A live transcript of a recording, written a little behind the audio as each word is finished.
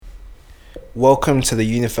Welcome to the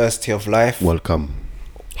University of Life. Welcome.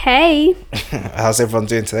 Hey. How's everyone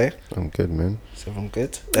doing today? I'm good, man. Is everyone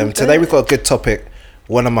good? Today we've got a good topic.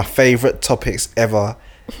 One of my favourite topics ever.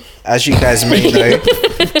 As you guys may know.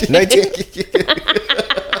 Do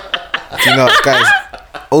you know, guys,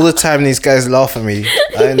 all the time these guys laugh at me.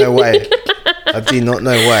 I don't know why. I do not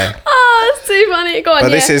know why. Oh, that's too funny. Go on, But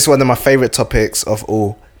this is one of my favourite topics of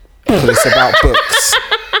all. Because it's about books.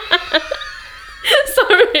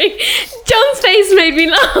 Sorry. John's face made me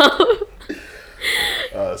laugh.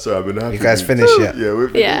 Sorry, I've been happy. You guys finished yet? Yeah, we're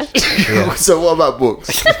finished. Yeah. So what about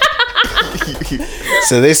books?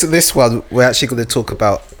 So this one, we're actually going to talk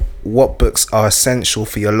about what books are essential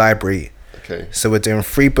for your library. Okay. So we're doing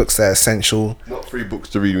 3 books that are essential. Not 3 books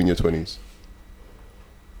to read in your 20s.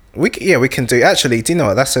 We can do. Actually, do you know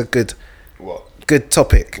what? That's a good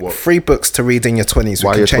topic. What? 3 books to read in your 20s.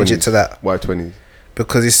 Why We can change 20s? it to that. Why 20s?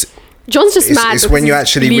 Because it's John's just mad it's because when you're he's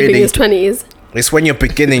actually leaving really his 20s. It's when you're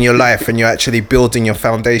beginning your life and you're actually building your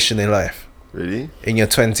foundation in life. Really? In your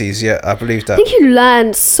 20s, yeah, I believe that. I think you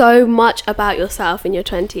learn so much about yourself in your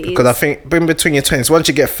 20s. Because I think in between your 20s, once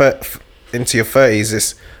you get into your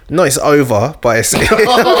 30s, it's over, but it's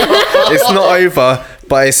it's not over,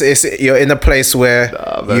 but it's you're in a place where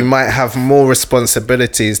you might have more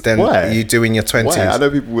responsibilities than you do in your 20s. Why? I know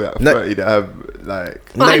people at 30 that have like...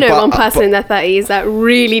 I know one person in their 30s that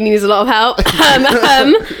really needs a lot of help.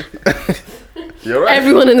 You're right.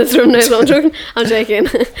 Everyone in this room knows what I'm joking.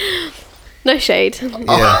 No shade.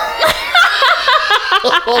 Yeah.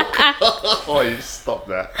 Oh, you stop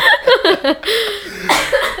that.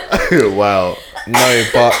 Wow. No,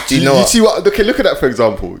 but do you know you what? see what? Okay, look at that for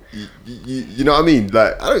example. You know what I mean?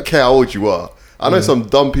 Like, I don't care how old you are. I know some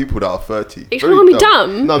dumb people that are 30. You can't be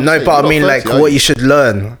dumb. I'm No, saying, but I you're mean, not like, 30, what you should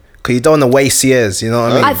learn. Because you don't want to waste years, you know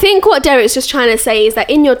what I mean? I think what Derrick's just trying to say is that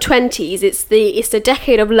in your 20s, it's the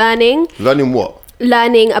decade of learning. Learning what?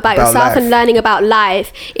 Learning about yourself life. and learning about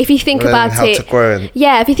life. If you think Learning about how it, to grow.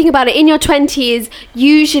 yeah, if you think about it, in your 20s,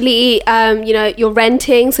 usually, you're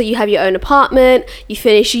renting, so you have your own apartment, you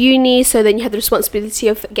finish uni, so then you have the responsibility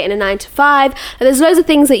of getting a 9 to 5. And there's loads of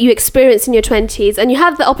things that you experience in your 20s, and you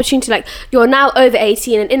have the opportunity, like, you're now over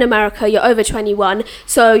 18, and in America, you're over 21,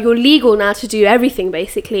 so you're legal now to do everything,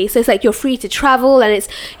 basically. So it's like you're free to travel, and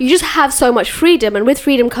you just have so much freedom, and with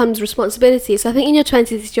freedom comes responsibility. So I think in your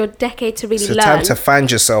 20s, it's your decade to really It's a learn. time to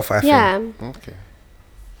find yourself, I think. Yeah. Okay.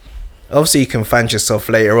 Obviously, you can find yourself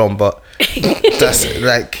later on, but that's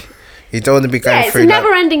like, you don't want to be going It's through a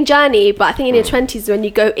never-ending journey, but I think in your 20s when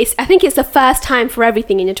you go, I think it's the first time for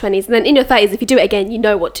everything in your 20s, and then in your 30s, if you do it again, you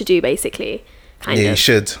know what to do, basically. Kind of. You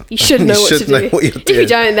should. You should know what to do. Know what you're if doing. you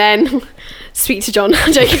don't, then speak to John.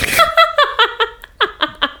 I'm joking.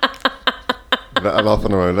 Let her laugh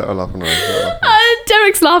on her own.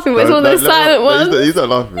 Derrick's laughing, but it's one of those silent ones. He's not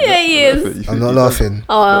laughing. Yeah, he is. I'm not laughing.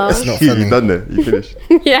 Oh, It's not funny. You done there. You finished.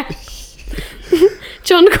 yeah.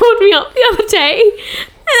 John called me up the other day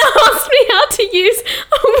and asked me how to use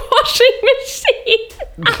a washing machine.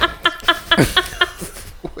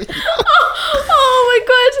 Oh my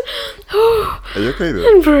god. Are you okay then?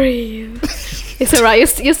 And breathe. It's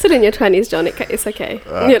alright. You're still in your 20s, John. It's okay.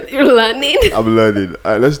 You're learning. I'm learning.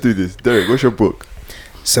 Alright, let's do this. Derrick, what's your book?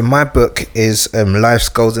 So my book is Life's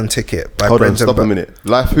Golden Ticket by Hold on, Brendan stop a minute.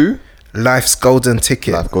 Life who? Life's Golden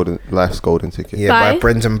Ticket. Life's Golden Ticket. Yeah, by By?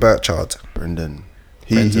 Brendan Burchard. Brendan.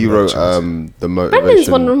 Brendan He wrote Burchard. the motivation. Brendan's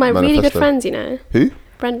one of my really good manifesto. friends, you know. Who?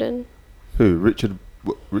 Brendan. Who? Richard,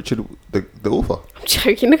 the author. I'm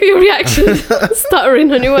joking. Look at your reaction.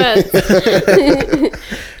 Stuttering on your words.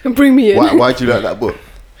 And bring me in. Why do you like that book?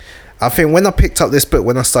 I think when I picked up this book,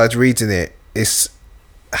 when I started reading it, it's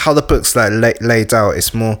how the book's like laid out.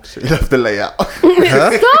 It's more. So you love the layout.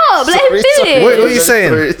 Huh? Stop. Let him finish. What are you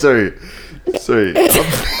saying? Sorry.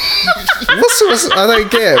 What's I don't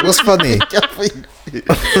get it. What's funny?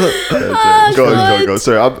 Go on.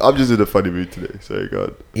 Sorry, I'm just in a funny mood today. Sorry, go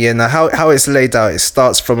on. Yeah, now how it's laid out, it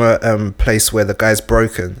starts from a place where the guy's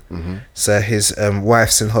broken. Mm-hmm. So his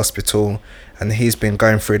wife's in hospital, and he's been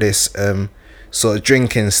going through this sort of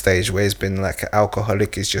drinking stage where he's been like an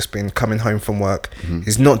alcoholic. He's just been coming home from work. Mm-hmm.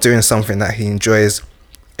 He's not doing something that he enjoys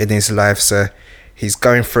in his life. So he's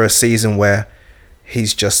going through a season where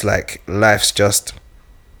he's just like, life's just,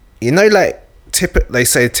 like they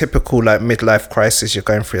say typical like midlife crisis. You're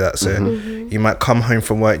going through that. So you might come home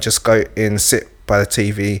from work, just go in, sit by the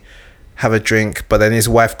TV, have a drink. But then his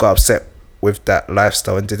wife got upset with that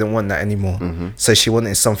lifestyle and didn't want that anymore. So she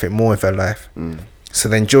wanted something more with her life. So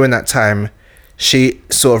then during that time, she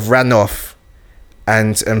sort of ran off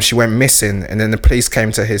and she went missing, and then the police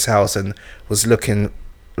came to his house and was looking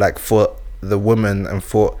like for the woman and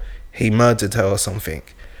thought he murdered her or something.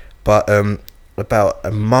 But about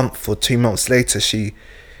a month or 2 months later, she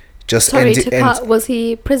just Sorry to cut. Was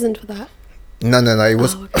he imprisoned for that? No, it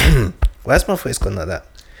was. Oh, okay. Why's my voice gone like that?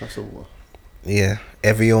 That's all. Yeah,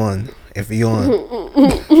 Evian. Nobody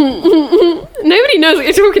knows what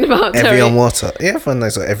you're talking about, Terry. Evian water. Yeah, everyone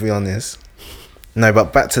knows what Evian is. No,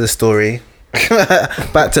 but back to the story.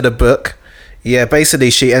 Back to the book. Yeah,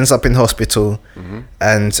 basically she ends up in hospital,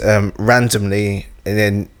 and randomly, and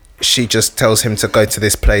then she just tells him to go to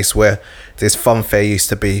this place where this fun fair used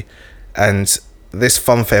to be, and this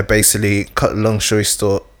fun fair, basically, cut a long story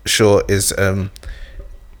short, is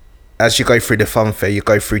as you go through the fun fair, you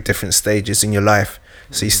go through different stages in your life.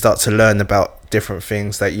 So you start to learn about different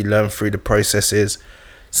things that you learn through the processes.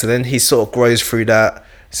 So then he sort of grows through that,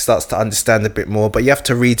 starts to understand a bit more, but you have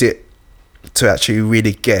to read it to actually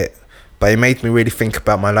really get it. But it made me really think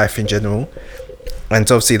about my life in general. And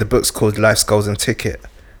obviously the book's called Life's Golden Ticket.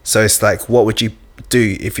 So it's like, what would you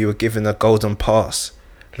do if you were given a golden pass,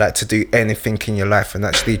 like to do anything in your life and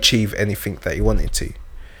actually achieve anything that you wanted to?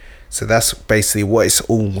 So that's basically what it's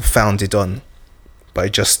all founded on. But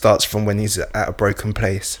it just starts from when he's at a broken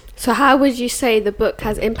place. So how would you say the book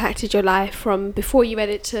has impacted your life from before you read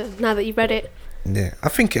it to now that you've read it? Yeah, I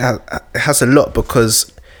think it has a lot,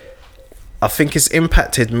 because I think it's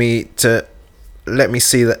impacted me to let me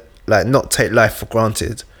see that, like, not take life for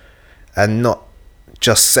granted and not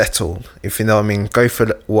just settle, if you know what I mean. Go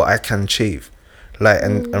for what I can achieve, like,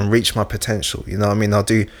 and reach my potential, you know what I mean.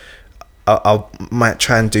 I might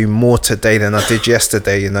try and do more today than I did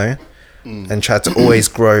yesterday, you know, and try to always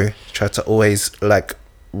grow, try to always, like,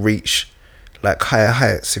 reach, like, higher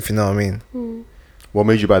heights, if you know what I mean. What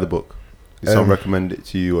made you buy the book? Did someone recommend it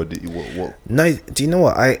to you, or did you what? No, do you know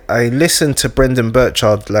what? I listened to Brendan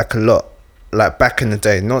Burchard, like, a lot, like, back in the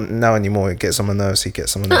day. Not now anymore. It gets on my nerves. He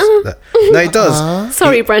gets on my nerves. Like, no, he does.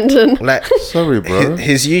 Sorry, Brendan. Like, sorry, bro.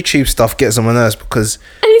 His YouTube stuff gets on my nerves because.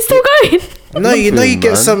 And he's still going. No, you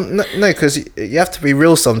get some. No, because you have to be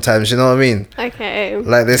real sometimes. You know what I mean? Okay.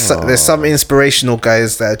 Like, there's some inspirational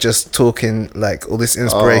guys that are just talking, like, all this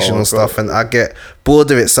inspirational stuff, and I get bored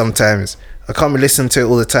of it sometimes. I can't be listening to it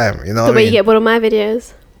all the time. You know what I mean? The way you get bored of my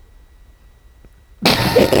videos.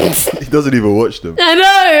 He doesn't even watch them. I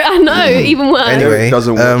know. Even worse. Anyway, Derrick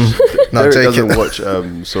doesn't watch. no, Derrick doesn't watch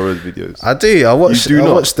Saurez videos. I do. I watch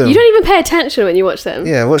them. You don't even pay attention when you watch them.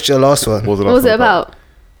 Yeah, watch your last one. What was it about?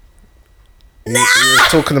 You were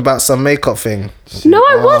talking about some makeup thing. No,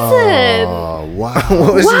 I wasn't. Oh, wow.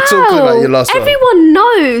 What was you talking about your last one? Everyone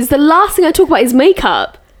knows the last thing I talk about is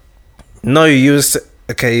makeup. No, you was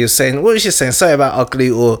saying, what was you saying? Something about ugly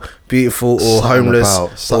or beautiful or homeless.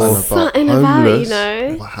 Something about, you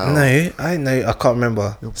know. Wow. No, I can't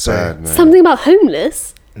remember. You're Sorry. bad, man. Something about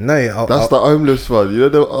homeless. No, that's the homeless one. You know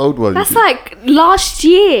the old one. That's like last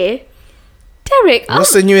year. Derrick,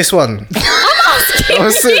 what's the newest one? I'm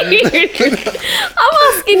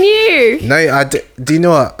asking you. No, do you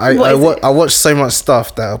know what? I watched so much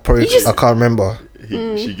stuff that I can't remember.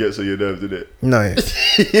 She gets on your nerves, doesn't it? No.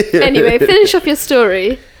 Anyway, finish off your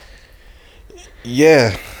story.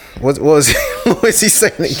 Yeah. What was he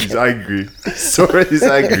saying? She's angry. Sorry, he's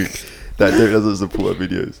angry that Derrick doesn't support her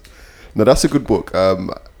videos. No, that's a good book.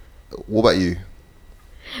 What about you?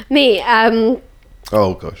 Me,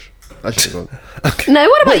 Oh gosh. Actually, go on. Okay. No,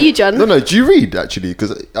 what about you, John? No, do you read, actually?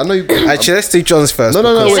 Because I know you... Actually, let's do John's first. No,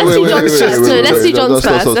 wait. Let's do John's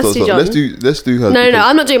first. Let's do her. No,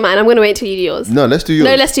 I'm not doing mine. I'm going to wait till you do yours. No, let's do yours.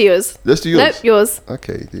 No, let's do yours. Let's do yours. Nope, yours.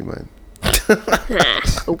 Okay, do mine.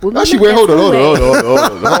 Actually, wait, hold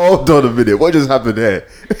on a minute. What just happened there?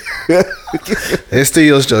 Let's do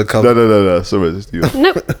yours, John. Come. No. Sorry, let's do yours.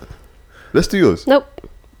 Nope. Let's do yours. Nope.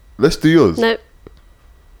 Let's do yours. Nope.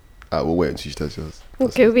 We'll wait until she does yours.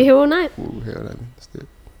 Okay, we'll be here all night. We'll be here all night. Let's do it.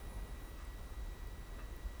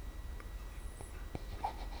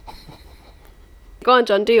 Go on,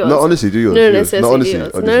 John, do yours. No, honestly, do yours. No, honestly.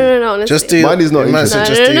 No, honestly. Just do. Mine is not interesting.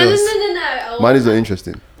 Just do yours. No. Mine is not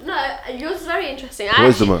interesting. No, yours is very interesting.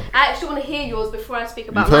 Where's the mine? I actually want to hear yours before I speak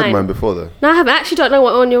about You've heard mine before, though. No, I haven't. I actually don't know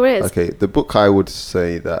what one yours is. Okay, the book, I would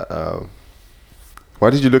say that. Why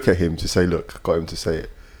did you look at him to say, look? I got him to say it.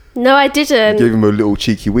 No, I didn't. You gave him a little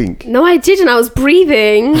cheeky wink. No, I didn't. I was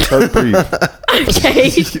breathing. Don't breathe. Okay.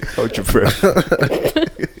 Hold your breath.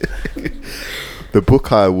 The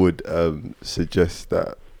book I would suggest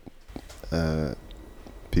that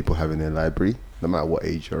people have in their library, no matter what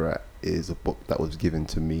age you're at, is a book that was given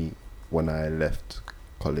to me when I left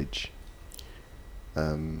college.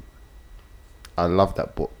 I love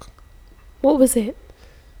that book. What was it?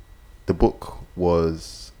 The book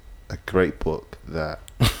was a great book that...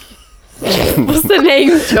 What's the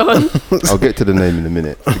name, John? I'll get to the name in a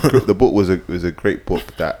minute. The book was a great book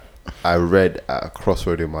that I read at a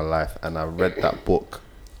crossroad in my life, and I read that book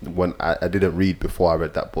when I didn't read before I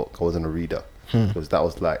read that book. I wasn't a reader, because that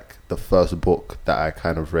was like the first book that I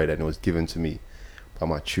kind of read, and it was given to me by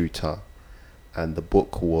my tutor. And the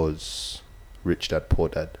book was Rich Dad Poor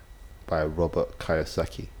Dad by Robert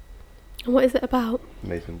Kiyosaki. And what is it about?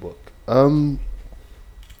 Amazing book.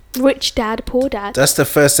 Rich Dad Poor Dad. That's the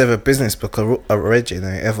first ever business book I read,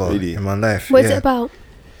 ever Really? in my life. What is it about?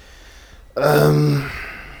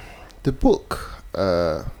 The book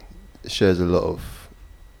shares a lot of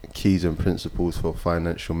keys and principles for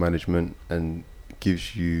financial management, and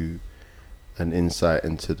gives you an insight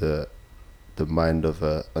into the mind of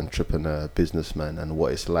an entrepreneur, businessman, and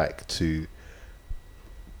what it's like to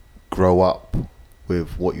grow up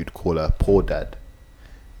with what you'd call a poor dad.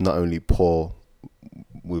 Not only poor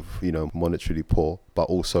with, monetarily poor, but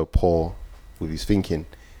also poor with his thinking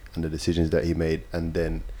and the decisions that he made, and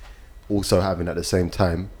then also having at the same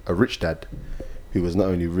time a rich dad who was not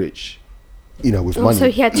only rich, with money.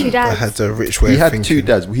 So he had two I dads. had a rich way He of had thinking. two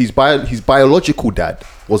dads. His biological dad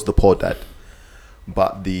was the poor dad,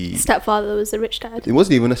 but the Stepfather was the rich dad. it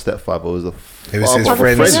wasn't even a stepfather. It was It was his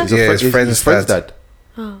Father friend's, figure? his friend's friend's dad. dad.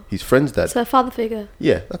 Oh. His friend's dad. So a father figure.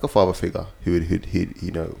 Yeah, like a father figure who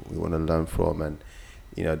we want to learn from, and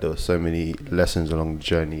there were so many lessons along the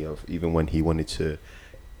journey of even when he wanted to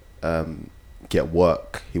get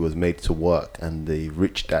work, he was made to work, and the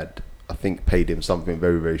rich dad, I think, paid him something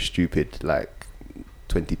very, very stupid, like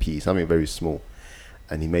 20p, something very small,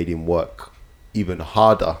 and he made him work even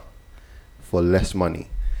harder for less money,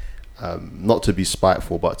 not to be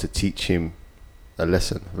spiteful, but to teach him a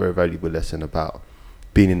lesson, a very valuable lesson about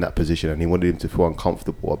being in that position, and he wanted him to feel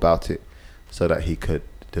uncomfortable about it, so that he could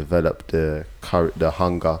develop the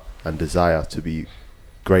hunger and desire to be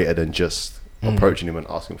greater than just approaching him and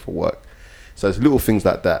asking for work. So it's little things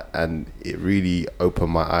like that, and it really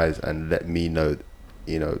opened my eyes and let me know,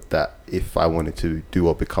 that if I wanted to do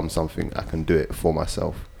or become something, I can do it for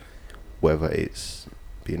myself, whether it's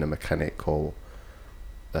being a mechanic or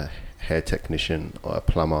a hair technician or a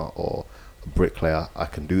plumber or a bricklayer. I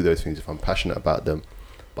can do those things if I'm passionate about them,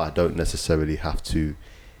 but I don't necessarily have to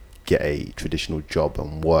get a traditional job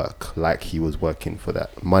and work like he was working for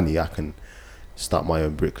that money. I can start my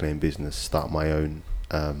own bricklaying business, start my own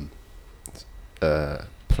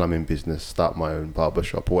plumbing business, start my own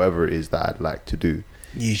barbershop, whatever it is that I'd like to do.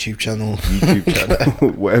 YouTube channel,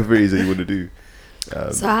 whatever it is that you want to do.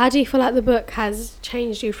 So how do you feel like the book has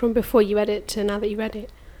changed you from before you read it to now that you read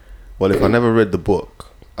it? Well, if I never read the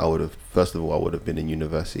book, I would have been in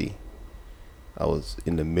university. I was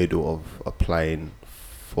in the middle of applying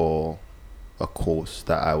for a course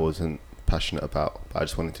that I wasn't passionate about, but I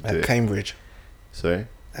just wanted to do at it. Cambridge. Sorry?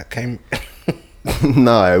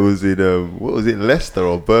 No, it was in what was it, Leicester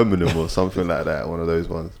or Birmingham or something like that, one of those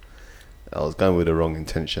ones. I was going with the wrong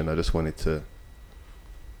intention. I just wanted to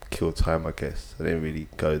kill time, I guess. I didn't really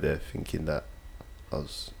go there thinking that I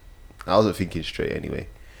wasn't thinking straight anyway.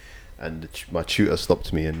 And my tutor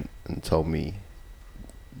stopped me and told me,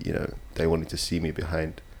 they wanted to see me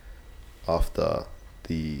behind after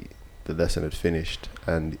the lesson had finished,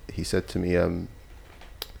 and he said to me, I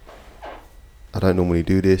don't normally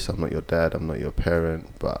do this, I'm not your dad, I'm not your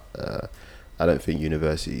parent, but I don't think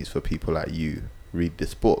university is for people like you. Read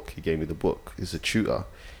this book. He gave me the book. He's a tutor.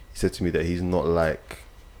 He said to me that he's not like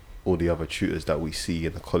all the other tutors that we see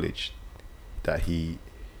in the college, that he's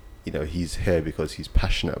here because he's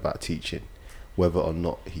passionate about teaching. Whether or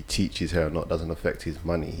not he teaches here or not doesn't affect his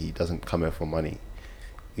money. He doesn't come here for money.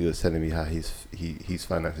 He was telling me how his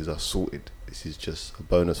finances are sorted. This is just a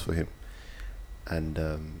bonus for him. And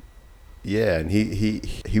and he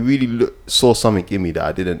really saw something in me that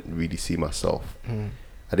I didn't really see myself.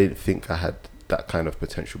 I didn't think I had that kind of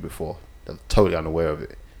potential before. I was totally unaware of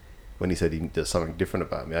it. When he said there's something different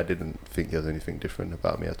about me, I didn't think there was anything different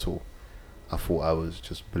about me at all. I thought I was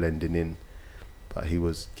just blending in, but he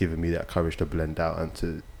was giving me that courage to blend out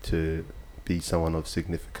and to be someone of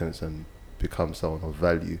significance and become someone of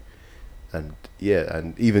value. And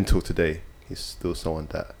and even till today, he's still someone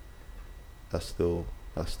that I still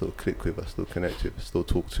click with, I still connect with, I still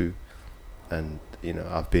talk to. And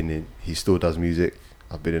he still does music.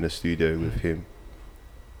 I've been in a studio with him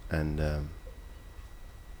and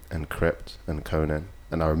Crept and Conan,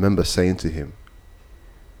 and I remember saying to him,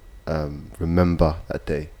 remember that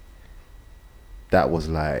day. That was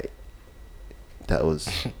a life. That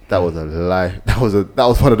was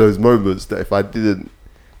one of those moments that if I didn't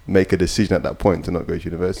make a decision at that point to not go to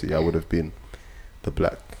university, I would have been the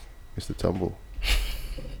black Mr. Tumble,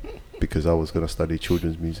 because I was going to study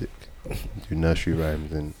children's music, do nursery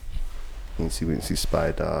rhymes and Incy Wincy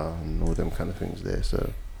Spider and all them kind of things there.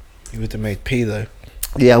 So You would have made P though.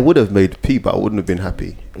 Yeah, I would have made P, but I wouldn't have been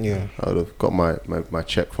happy. Yeah. I would have got my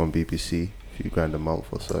check from BBC, a few grand a month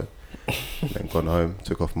or so, and then gone home,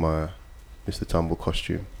 took off my Mr. Tumble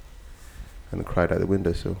costume, and cried out the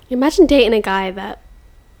windowsill. Imagine dating a guy that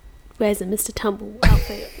wears a Mr. Tumble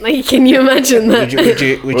outfit. Like, can you imagine that?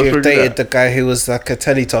 Would you have dated the guy who was like a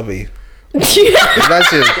Teletubby?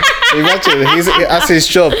 Imagine, that's his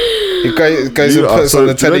job. He goes and puts on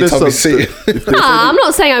the Teletubby suit. I'm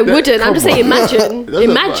not saying I wouldn't. I'm just saying imagine.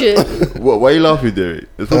 What? Why are you laughing, Derrick?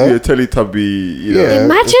 There's probably a Teletubby. You know. Yeah,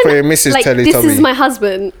 imagine, Mrs. like, Teletubby. this is my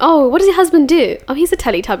husband. Oh, what does your husband do? Oh, he's a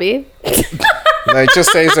Teletubby. No,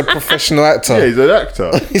 just say he's a professional actor. Yeah, he's an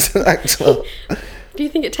actor. He's an actor. Do you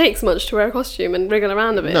think it takes much to wear a costume and wriggle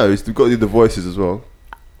around a bit? No, he's got to do the voices as well.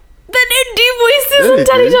 They don't do voices Yeah, on they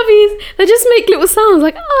do. Teletubbies. They just make little sounds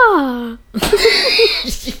like, ah.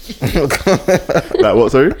 Like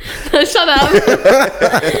what, sorry? Shut up.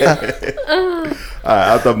 Alright,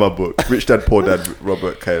 I've done my book. Rich Dad, Poor Dad,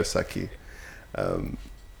 Robert Kiyosaki.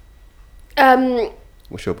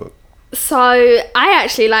 What's your book? So I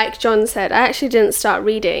actually, like John said, I actually didn't start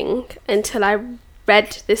reading until I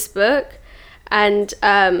read this book, and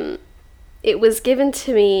it was given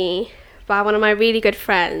to me by one of my really good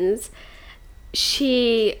friends.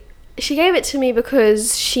 She gave it to me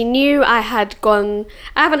because she knew I haven't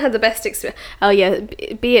had the best experience. Oh yeah,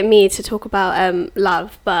 be it me to talk about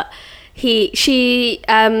love, but she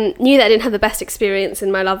knew that I didn't have the best experience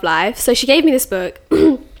in my love life, so she gave me this book.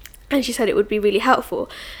 And she said it would be really helpful.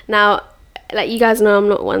 Now, like, you guys know I'm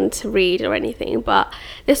not one to read or anything, but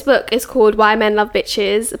this book is called Why Men Love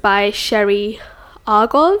Bitches by Sherry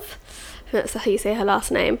Argov. I think that's how you say her last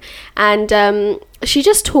name. And she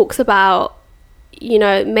just talks about, you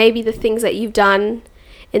know, maybe the things that you've done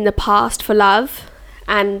in the past for love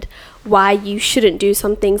and why you shouldn't do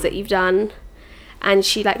some things that you've done. And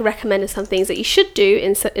she, like, recommended some things that you should do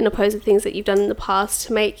in opposed to things that you've done in the past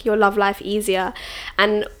to make your love life easier.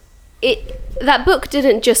 And that book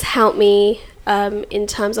didn't just help me in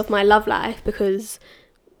terms of my love life, because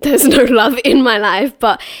there's no love in my life,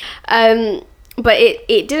 but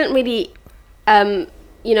it didn't really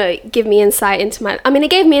give me insight into it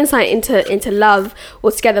gave me insight into love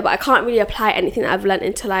altogether, but I can't really apply anything that I've learned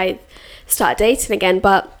until I start dating again.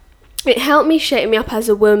 But it helped me shape me up as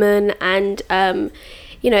a woman, and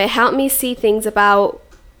it helped me see things about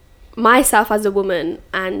myself as a woman.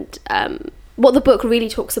 And what the book really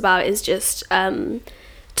talks about is just to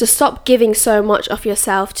stop giving so much of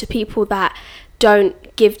yourself to people that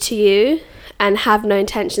don't give to you and have no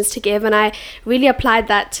intentions to give. And I really applied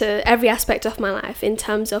that to every aspect of my life in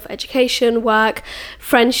terms of education, work,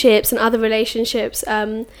 friendships, and other relationships.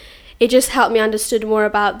 It just helped me understand more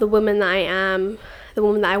about the woman that I am, the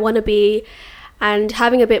woman that I want to be, and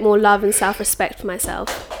having a bit more love and self-respect for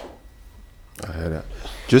myself. I hear that.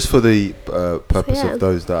 Just for the purpose of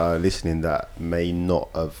those that are listening that may not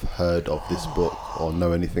have heard of this book or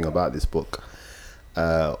know anything about this book,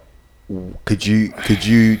 could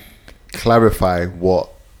you clarify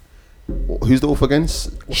who's the author again?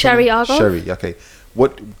 Sherry Argov. Sherry, okay.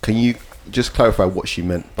 Can you just clarify what she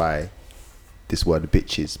meant by this word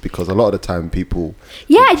bitches? Because a lot of the time people...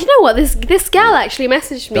 Yeah, you know what? This girl actually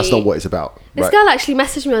messaged me. That's not what it's about. This girl actually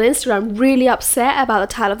messaged me on Instagram, really upset about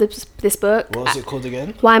the title of this book. What was it called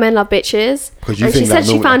again? Why Men Love Bitches. And she said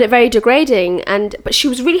she found it very degrading, but she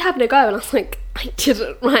was really having a go, and I was like, I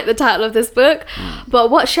didn't write the title of this book. But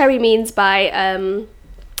what Sherry means by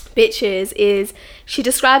bitches is she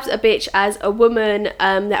describes a bitch as a woman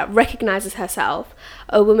that recognizes herself,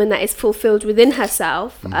 a woman that is fulfilled within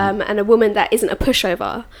herself, and a woman that isn't a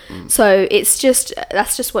pushover. So that's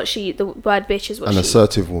just what the word bitch is. An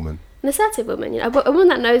assertive woman. An assertive woman, a woman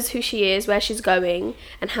that knows who she is, where she's going,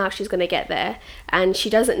 and how she's going to get there. And she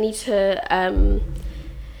doesn't need to...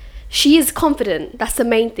 she is confident. That's the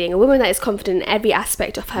main thing. A woman that is confident in every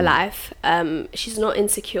aspect of her life. She's not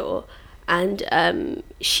insecure. And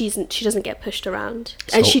she doesn't get pushed around.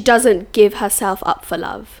 And she doesn't give herself up for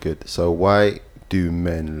love. Good. So why do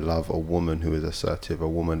men love a woman who is assertive, a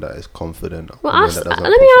woman that is confident? Well, let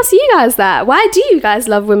me ask you guys that. Why do you guys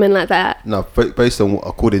love women like that? No, based on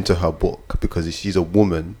according to her book, because she's a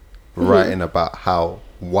woman writing about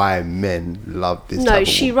why men love this. No,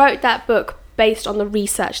 she wrote that book based on the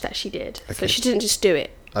research that she did. Okay. So she didn't just do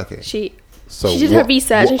it. Okay. She did her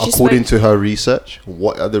research, and according to her research,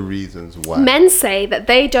 what are the reasons why? Men say that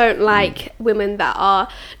they don't like women that are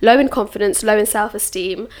low in confidence, low in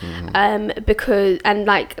self-esteem, because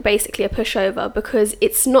basically a pushover, because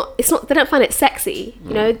it's not they don't find it sexy.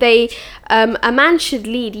 You know, a man should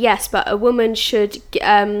lead, yes, but a woman should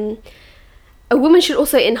a woman should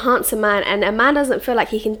also enhance a man, and a man doesn't feel like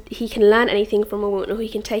he can learn anything from a woman, or he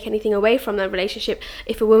can take anything away from that relationship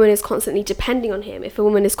if a woman is constantly depending on him, if a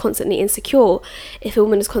woman is constantly insecure, if a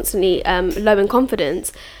woman is constantly low in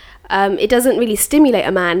confidence. It doesn't really stimulate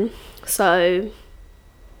a man. So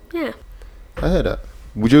yeah, I heard that.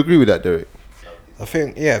 Would you agree with that, Derrick? I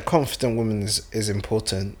think, yeah, a confident woman is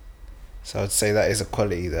important. So I'd say that is a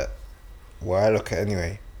quality that, I look at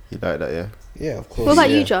anyway. You like that, yeah? Yeah, of course. what about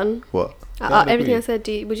yeah. you, John? What? Everything I said,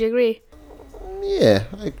 would you agree? Yeah,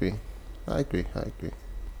 I agree. Mm-hmm.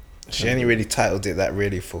 She only really titled it that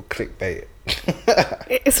really for clickbait.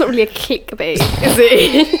 It's not really a clickbait, is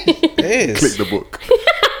it? It is. Click the book.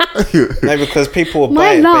 No, because people will My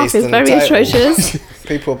buy it laugh based is on very the title. atrocious.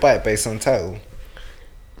 People will buy it based on title.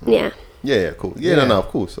 Yeah. Yeah, cool. Yeah, no, of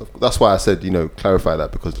course. That's why I said, clarify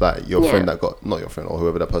that, because like your friend that got, not your friend, or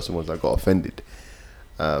whoever that person was that got offended,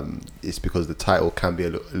 it's because the title can be a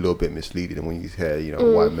little bit misleading. And when you hear,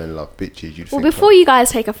 white men love bitches, you'd think, Before you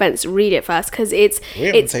guys take offense, read it first, because We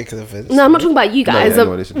haven't taken offense. No, I'm not talking about you guys.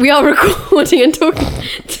 anyone listening. We are recording and talking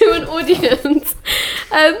to an audience.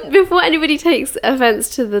 Before anybody takes offense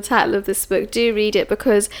to the title of this book, do read it,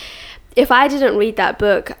 because if I didn't read that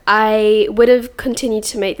book, I would have continued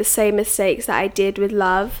to make the same mistakes that I did with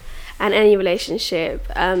love and any relationship.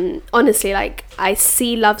 Honestly, like, I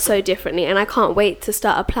see love so differently, and I can't wait to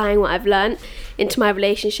start applying what I've learned into my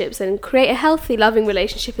relationships and create a healthy, loving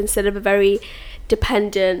relationship instead of a very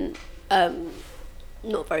dependent,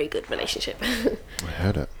 not very good relationship. I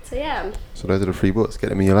heard it. So yeah, So those are the 3 books. Get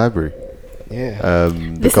them in your library. Yeah.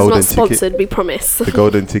 The this is golden not sponsored, ticket. we promise. The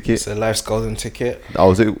golden ticket. It's a Life's Golden Ticket. Oh,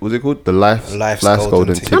 was it called the Life's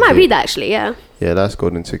golden ticket? I might read that actually, yeah. Yeah, Life's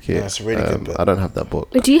golden ticket. Yeah, it's a really good book. I don't have that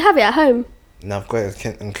book. Do you have it at home? No, I've got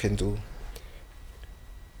it on Kindle.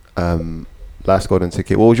 Life's golden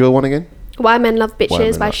ticket. What was your one again? Why Men Love Why Bitches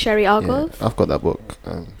Men by Love- Sherry Argov. Yeah, I've got that book.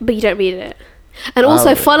 But you don't read it. And also,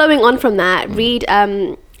 read it. following on from that, read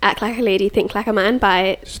Act Like a Lady, Think Like a Man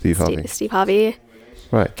by Steve Harvey. Steve Harvey.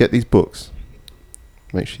 Right, get these books.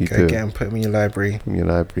 Make sure you Go do get and put them in your library. from your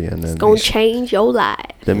library, and then Gonna change your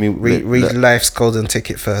life. let me Read Life's Golden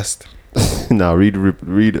Ticket first. No, read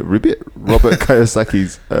Ribbit, Robert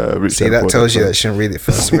Kiyosaki's Rich See, Dad that Poor tells Dad. you that you shouldn't read it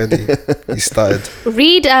first already. You started.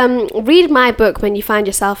 Read my book when you find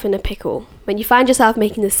yourself in a pickle. When you find yourself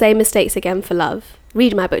making the same mistakes again for love.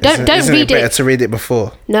 Read my book. Don't Isn't read it better it. to read it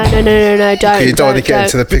before? No, don't. You don't want to get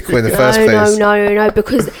into the pickle in the first place. No,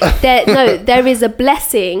 because there is a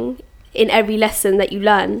blessing in every lesson that you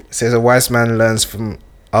learn. It says a wise man learns from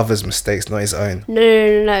others' mistakes, not his own.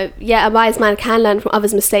 No. Yeah, a wise man can learn from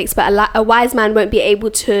others' mistakes, but a wise man won't be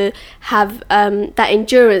able to have that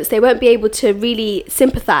endurance. They won't be able to really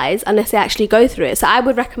sympathize unless they actually go through it. So I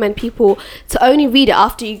would recommend people to only read it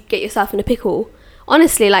after you get yourself in a pickle.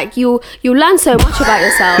 Honestly, like you'll learn so much about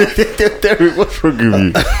yourself. Derrick, what's wrong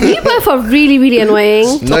with you? You both are really, really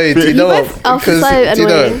annoying. No, do you know what? both are so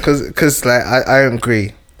annoying. Because like I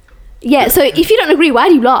agree. Yeah, so if you don't agree, why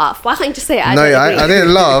do you laugh? Why can't you just say I No, don't agree? I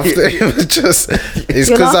didn't laugh. It was just it's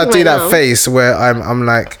You're because I laughing do right that now. face where I'm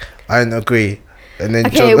like I don't agree, and then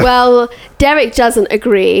Okay, John, well, Derrick doesn't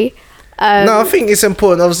agree. no, I think it's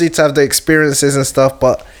important obviously to have the experiences and stuff,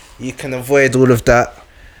 but you can avoid all of that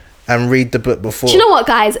and read the book before. Do you know what,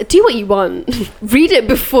 guys? Do what you want. Read it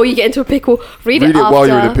before you get into a pickle. Read it after. while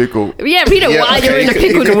you're in a pickle. Yeah, read it while you're in a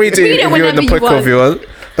pickle. You can read it if you're in whenever a pickle if you want.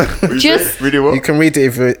 Just Read it what? You can read it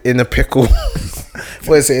if you're in a pickle.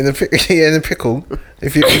 What is it in a pickle? Yeah, in a pickle.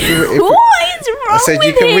 If what is wrong I said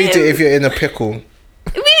you with can read him? it if you're in a pickle.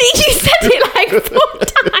 You said it like 4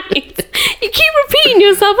 times. You keep repeating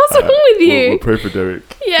yourself. What's wrong with We'll you? pray for Derrick.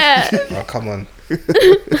 Yeah. Oh, come on.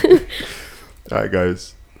 All right,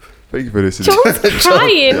 guys. Thank you for listening. John's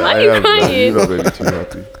crying. Why are you crying? You're not going to be too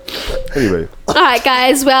happy. Anyway, All right,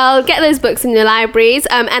 guys. Well, get those books in your libraries,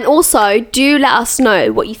 and also do let us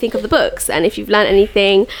know what you think of the books, and if you've learned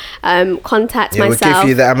anything, contact Yeah, myself. we'll give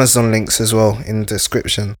you the Amazon links as well in the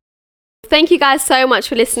description. Thank you guys so much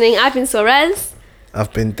for listening. I've been Saurez.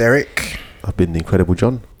 I've been Derrick. I've been the Incredible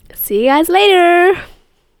John. See you guys later.